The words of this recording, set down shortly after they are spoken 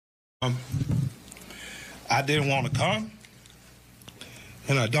I didn't want to come,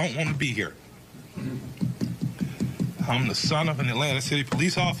 and I don't want to be here. I'm the son of an Atlanta City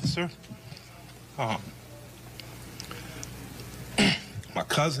police officer. My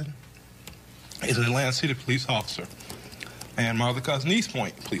cousin is an Atlanta City police officer, and my other cousin, East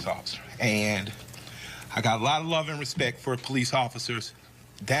Point police officer. And I got a lot of love and respect for police officers,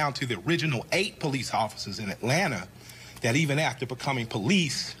 down to the original 8 police officers in Atlanta that even after becoming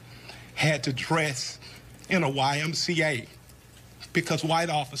police had to dress in a YMCA because white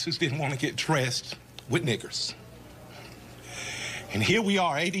officers didn't want to get dressed with niggers. And here we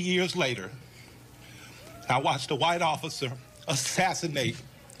are 80 years later. I watched a white officer assassinate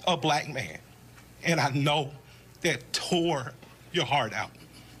a black man. And I know that tore your heart out.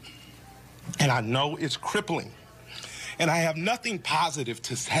 And I know it's crippling. And I have nothing positive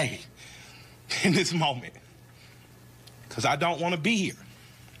to say in this moment because I don't want to be here.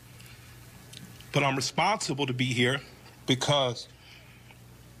 But I'm responsible to be here because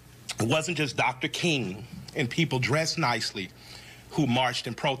it wasn't just Dr. King and people dressed nicely who marched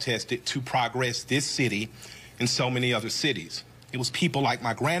and protested to progress this city and so many other cities. It was people like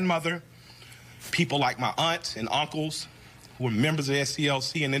my grandmother, people like my aunts and uncles who were members of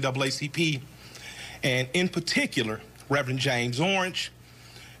SCLC and NAACP, and in particular, Reverend James Orange,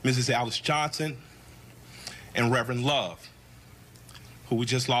 Mrs. Alice Johnson, and Reverend Love, who we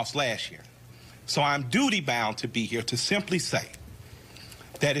just lost last year. So I'm duty-bound to be here to simply say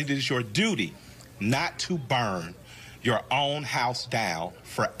that it is your duty not to burn your own house down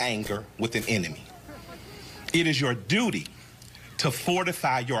for anger with an enemy. It is your duty to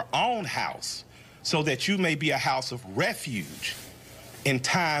fortify your own house so that you may be a house of refuge in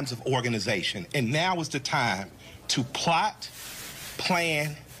times of organization. And now is the time to plot,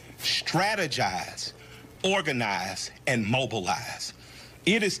 plan, strategize, organize, and mobilize.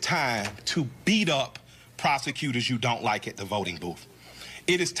 It is time to beat up prosecutors you don't like at the voting booth.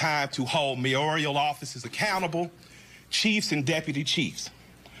 It is time to hold mayoral offices accountable, chiefs and deputy chiefs.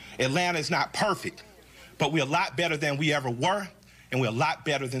 Atlanta is not perfect, but we're a lot better than we ever were, and we're a lot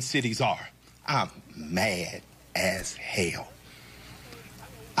better than cities are. I'm mad as hell.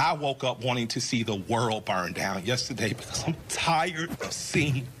 I woke up wanting to see the world burn down yesterday because I'm tired of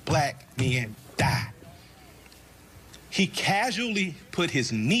seeing black men die. He casually put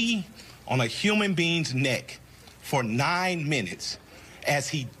his knee on a human being's neck for 9 minutes as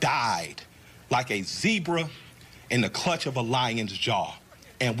he died like a zebra in the clutch of a lion's jaw.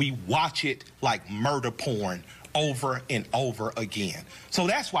 And we watch it like murder porn over and over again. So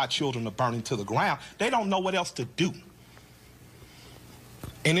that's why children are burning to the ground. They don't know what else to do.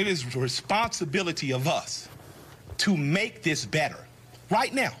 And it is the responsibility of us to make this better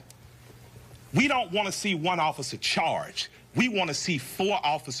right now. We don't want to see 1 officer charged. We want to see 4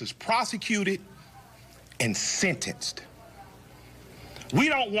 officers prosecuted and sentenced. We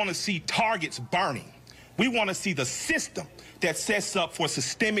don't want to see targets burning. We want to see the system that sets up for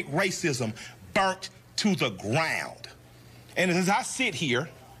systemic racism burnt to the ground. And as I sit here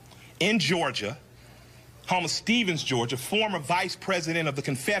in Georgia, home of Stevens, Georgia, former vice president of the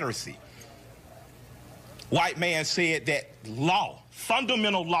Confederacy, white man said that law,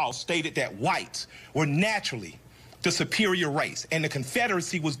 fundamental law, stated that whites were naturally the superior race, and the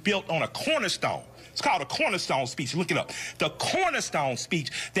Confederacy was built on a cornerstone. It's called a cornerstone speech. Look it up. The cornerstone speech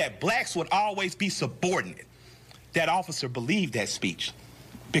that blacks would always be subordinate. That officer believed that speech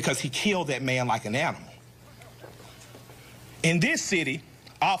because he killed that man like an animal. In this city,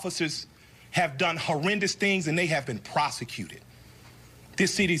 officers have done horrendous things and they have been prosecuted.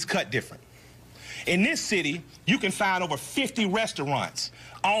 This city's cut different. In this city, you can find over 50 restaurants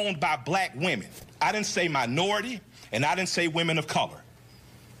owned by black women. I didn't say minority, and I didn't say women of color.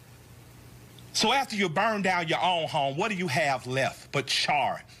 So after you burn down your own home, what do you have left but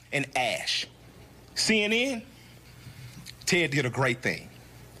char and ash? CNN? Ted did a great thing.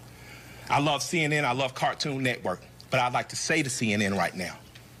 I love CNN, I love Cartoon Network, but I'd like to say to CNN right now,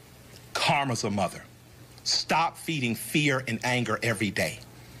 karma's a mother. Stop feeding fear and anger every day.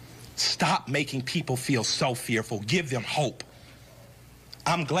 Stop making people feel so fearful. Give them hope.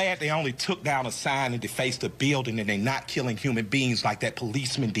 I'm glad they only took down a sign and defaced a building and they're not killing human beings like that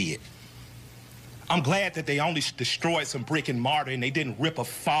policeman did. I'm glad that they only destroyed some brick and mortar and they didn't rip a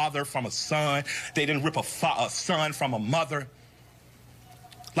father from a son. They didn't rip a son from a mother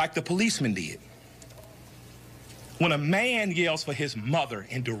like the policeman did. When a man yells for his mother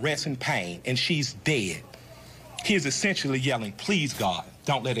in duress and pain and she's dead, he is essentially yelling, please, God,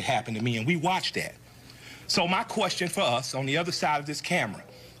 don't let it happen to me. And we watch that. So my question for us on the other side of this camera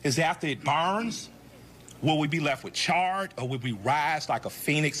is after it burns, Will we be left with charred, or will we rise like a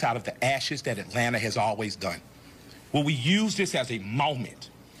phoenix out of the ashes that Atlanta has always done? Will we use this as a moment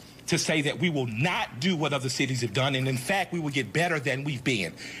to say that we will not do what other cities have done, and in fact, we will get better than we've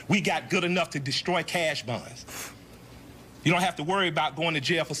been? We got good enough to destroy cash bonds. You don't have to worry about going to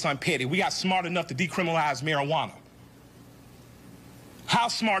jail for something petty. We got smart enough to decriminalize marijuana. How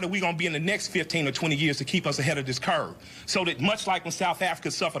smart are we going to be in the next 15 or 20 years to keep us ahead of this curve? So that much like when South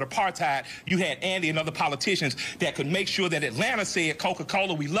Africa suffered apartheid, you had Andy and other politicians that could make sure that Atlanta said,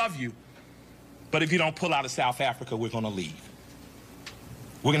 Coca-Cola, we love you, but if you don't pull out of South Africa, we're going to leave.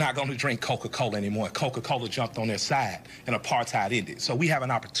 We're not going to drink Coca-Cola anymore. Coca-Cola jumped on their side and apartheid ended. So we have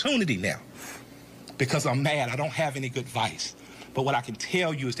an opportunity now. Because I'm mad, I don't have any good advice. But what I can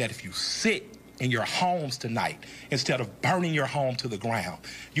tell you is that if you sit in your homes tonight, instead of burning your home to the ground,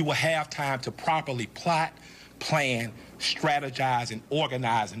 you will have time to properly plot, plan, strategize, and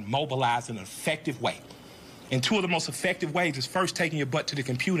organize and mobilize in an effective way. And two of the most effective ways is first taking your butt to the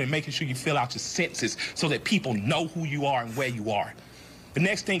computer and making sure you fill out your census so that people know who you are and where you are. The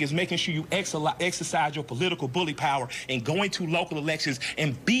next thing is making sure you exercise your political bully power and going to local elections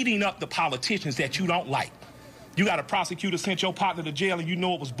and beating up the politicians that you don't like. You got a prosecutor sent your partner to jail and you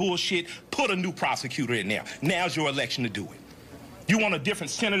know it was bullshit, put a new prosecutor in there. Now's your election to do it. You want a different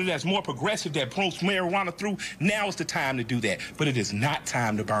senator that's more progressive, that promotes marijuana through, now is the time to do that. But it is not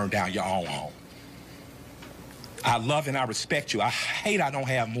time to burn down your own home. I love and I respect you. I hate I don't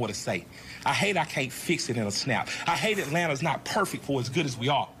have more to say. I hate I can't fix it in a snap. I hate Atlanta's not perfect for as good as we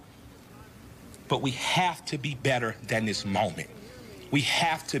are. But we have to be better than this moment. We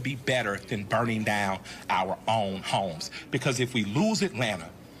have to be better than burning down our own homes. Because if we lose Atlanta,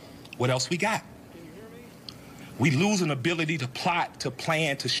 what else we got? We lose an ability to plot, to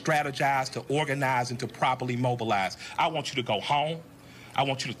plan, to strategize, to organize, and to properly mobilize. I want you to go home. I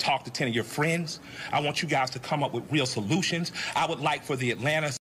want you to talk to 10 of your friends. I want you guys to come up with real solutions. I would like for the Atlanta